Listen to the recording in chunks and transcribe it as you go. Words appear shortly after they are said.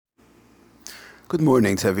Good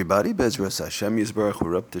morning to everybody. Bezras Hashem Yisbarach.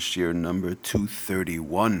 We're up to Shir number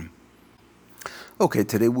 231. Okay,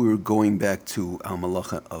 today we're going back to Al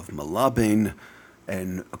Malacha of Malabain.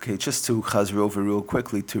 And just to chazer over real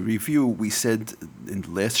quickly to review, we said in the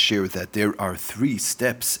last share that there are 3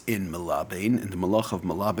 steps in Malabain, and the Malacha of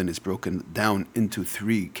Malabain is broken down into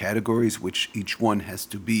 3 categories, which each one has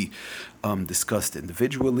to be discussed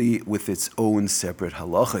individually with its own separate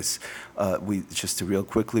halachas.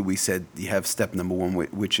 We said you have step number 1,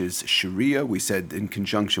 which is Sharia. We said in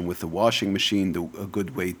conjunction with the washing machine, a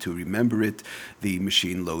good way to remember it, the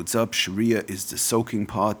machine loads up. Sharia is the soaking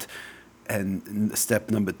pot. And step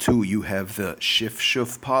number 2, you have the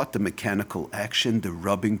shif part, the mechanical action, the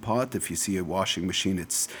rubbing part. If you see a washing machine,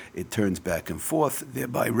 it turns back and forth,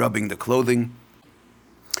 thereby rubbing the clothing.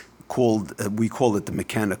 We call it the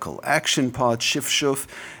mechanical action part, shif.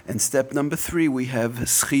 And step number 3, we have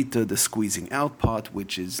schita, the squeezing out part,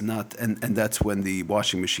 which is not, and that's when the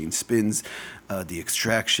washing machine spins, the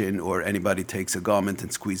extraction, or anybody takes a garment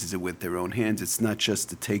and squeezes it with their own hands. It's not just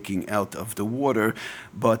the taking out of the water,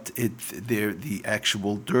 but they're the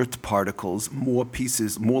actual dirt particles, more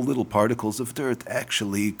little particles of dirt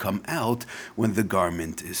actually come out when the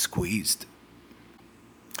garment is squeezed.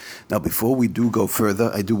 Now, before we do go further,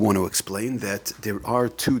 I do want to explain that there are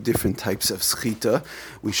 2 different types of schita.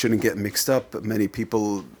 We shouldn't get mixed up. Many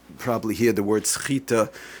people probably hear the word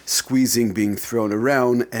schita, squeezing, being thrown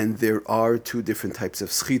around, and there are 2 different types of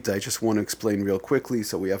schita. I just want to explain real quickly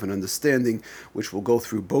so we have an understanding, which we'll go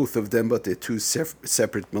through both of them, but they're 2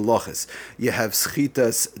 separate malachas. You have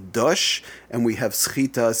schitas dash, and we have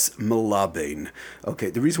schitas malabain. Okay,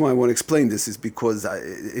 the reason why I want to explain this is because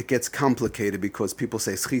it gets complicated, because people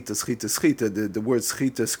say schita. The word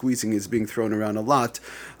schita, squeezing, is being thrown around a lot,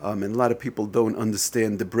 and a lot of people don't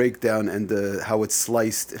understand the breakdown and how it's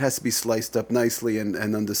sliced. It has to be sliced up nicely and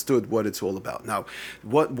understood what it's all about. Now,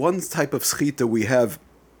 one type of schita we have,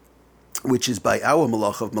 which is by our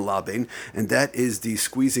malacha of malabain, and that is the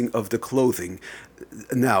squeezing of the clothing.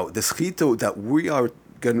 Now, the schita that we are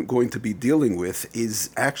going to be dealing with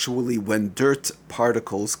is actually when dirt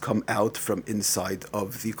particles come out from inside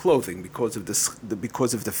of the clothing because of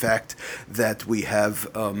the fact that we have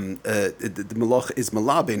the malach is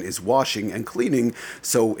malabin, is washing and cleaning,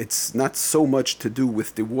 so it's not so much to do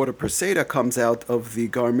with the water per se that comes out of the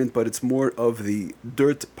garment, but it's more of the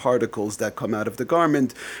dirt particles that come out of the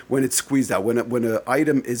garment when it's squeezed out. When an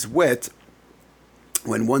item is wet,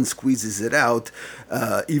 when one squeezes it out,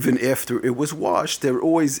 even after it was washed, there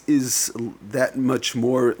always is that much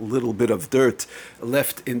more little bit of dirt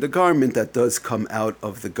left in the garment that does come out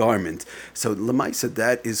of the garment. So lemaisa,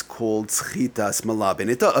 that is called schitas malabin.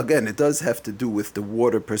 It does have to do with the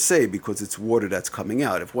water per se, because it's water that's coming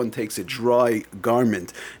out. If one takes a dry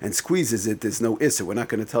garment and squeezes it, there's no issue. We're not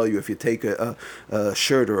going to tell you if you take a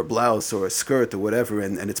shirt or a blouse or a skirt or whatever,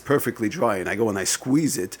 and it's perfectly dry, and I go and I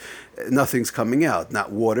squeeze it, nothing's coming out. Not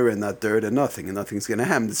water and not dirt and nothing's going to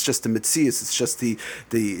happen. It's just the mitzias. It's just the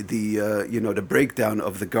breakdown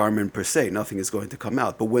of the garment per se. Nothing is going to come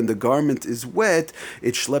out. But when the garment is wet,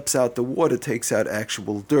 it schleps out the water, takes out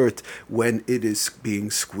actual dirt when it is being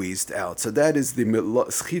squeezed out. So that is the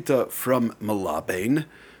schita from malabain,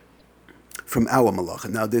 from our malacha.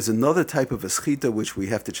 Now, there's another type of a schita which we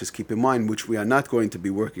have to just keep in mind, which we are not going to be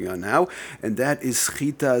working on now, and that is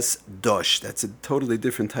schitas dosh. That's a totally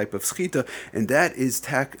different type of schita, and that is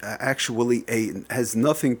actually has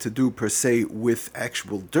nothing to do per se with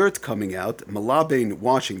actual dirt coming out. Malabain,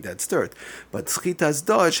 washing, that's dirt, but schitas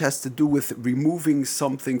dosh has to do with removing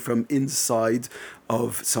something from inside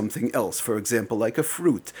of something else. For example, like a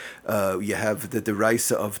fruit. You have the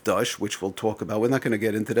deraisa of dash, which we'll talk about. We're not going to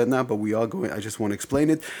get into that now, but I just want to explain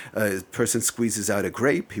it. A person squeezes out a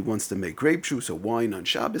grape. He wants to make grape juice or wine on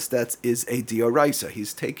Shabbos. That is a deraisa.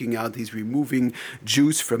 He's removing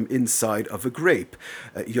juice from inside of a grape.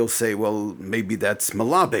 You'll say, well, maybe that's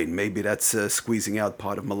malabain. Maybe that's squeezing out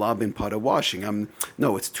part of malabain, part of washing.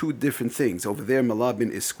 No, it's 2 different things. Over there,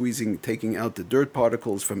 malabain is taking out the dirt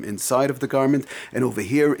particles from inside of the garment, and over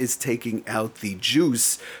here is taking out the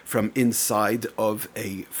juice from inside of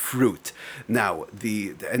a fruit. Now,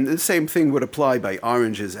 and the same thing would apply by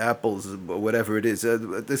oranges, apples, whatever it is.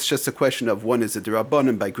 It's just a question of one is a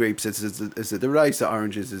derabanan, by grapes is a deraisa,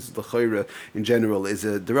 oranges is l'chayra in general is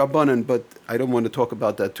a derabanan, but I don't want to talk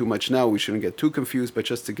about that too much now. We shouldn't get too confused, but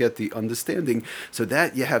just to get the understanding. So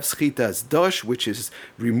that you have schitas dash, which is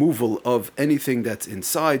removal of anything that's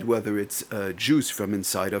inside, whether it's juice from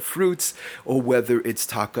inside of fruits or whether it's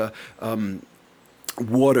taka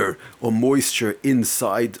water or moisture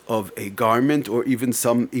inside of a garment, or even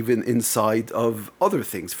inside of other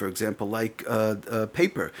things, for example, like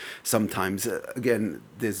paper. Sometimes again,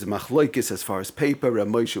 there's machloikis as far as paper. Rav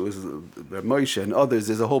Moshe and others,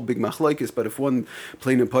 there's a whole big machloikis. But if one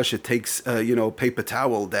plain and pasha takes paper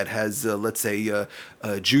towel that has let's say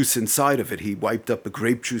juice inside of it, he wiped up a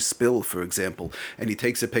grape juice spill, for example, and he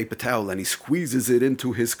takes a paper towel and he squeezes it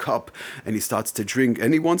into his cup and he starts to drink,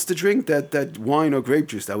 and he wants to drink that wine or grape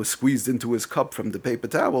juice that was squeezed into his cup from the paper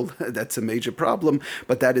towel, that's a major problem.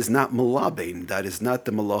 But that is not malabain. That is not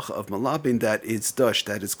the malacha of malabain. That is dush.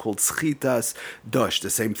 That is called schitas dush. The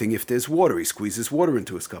same thing if there's water. He squeezes water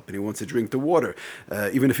into his cup and he wants to drink the water,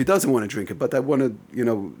 even if he doesn't want to drink it. But I want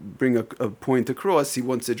to, bring a point across. He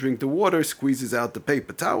wants to drink the water, squeezes out the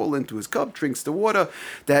paper towel into his cup, drinks the water.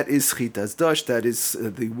 That is schitas dush. That is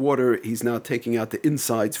the water. He's now taking out the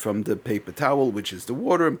insides from the paper towel, which is the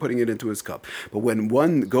water, and putting it into his cup. But when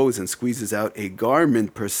one goes and squeezes out a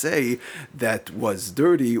garment per se that was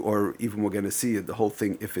dirty, or even we're going to see the whole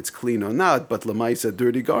thing if it's clean or not, but lamaisa,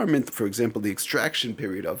 dirty garment, for example, the extraction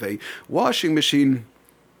period of a washing machine,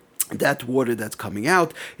 that water that's coming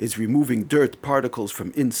out is removing dirt particles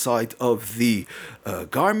from inside of the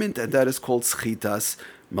garment, and that is called schitas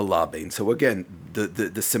malabain. So again,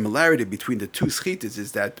 the similarity between the two schitas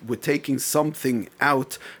is that we're taking something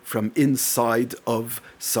out from inside of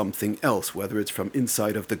something else, whether it's from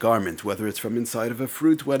inside of the garment, whether it's from inside of a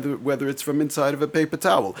fruit, whether it's from inside of a paper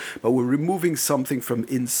towel. But we're removing something from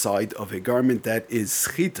inside of a garment, that is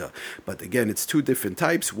schita. But again, it's two different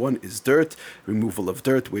types. One is dirt, removal of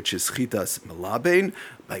dirt, which is schitas malabain,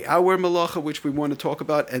 by our malacha, which we want to talk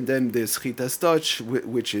about, and then there's schitas dush,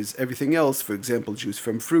 which is everything else, for example, juice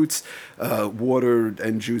from fruits, water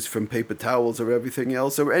and juice from paper towels, or everything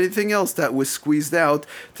else, or anything else that was squeezed out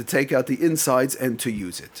to take out the insides and to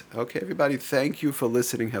use it. Okay, everybody, thank you for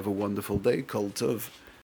listening. Have a wonderful day. Kol tov.